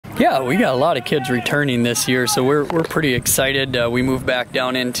Yeah, we got a lot of kids returning this year, so we're pretty excited. We moved back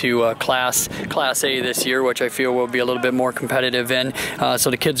down into Class A this year, which I feel will be a little bit more competitive in.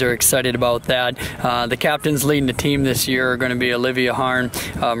 So the kids are excited about that. The captains leading the team this year are going to be Olivia Harn,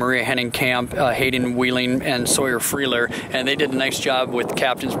 Maria Henningkamp, Hayden Wheeling, and Sawyer Freeler, and they did a nice job with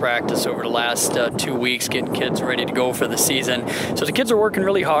captains practice over the last 2 weeks, getting kids ready to go for the season. So the kids are working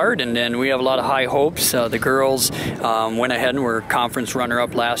really hard, and we have a lot of high hopes. The girls went ahead and were conference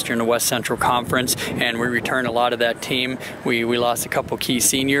runner-up last year in the West Central Conference, and we returned a lot of that team. We lost a couple key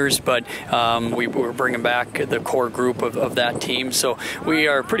seniors, but we're bringing back the core group of that team. So we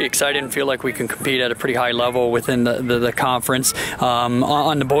are pretty excited and feel like we can compete at a pretty high level within the conference.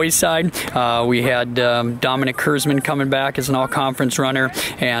 On the boys' side, we had Dominic Kurzman coming back as an all-conference runner,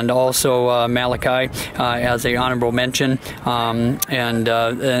 and also Malachi as a honorable mention.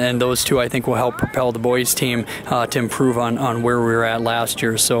 And those two, I think, will help propel the boys' team to improve on where we were at last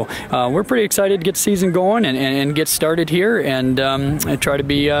year. So we're pretty excited to get the season going and get started here, and try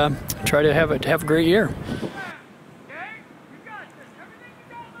to have a great year.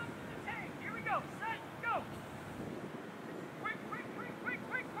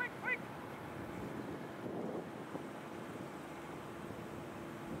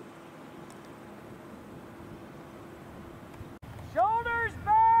 Shoulders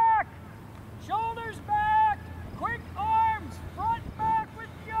back! Shoulders back! Quick arms! Front back with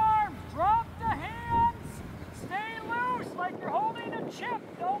the arms! Drop the hands! Stay loose like you're holding a chip!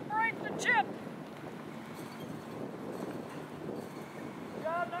 Don't break the chip! Good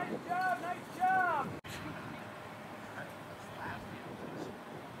job, nice job, nice job!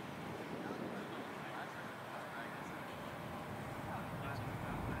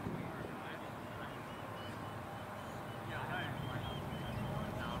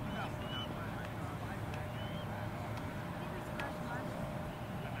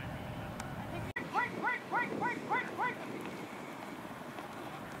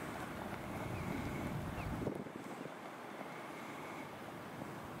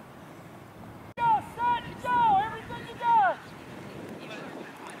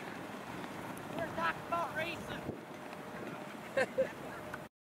 We're talking about racing.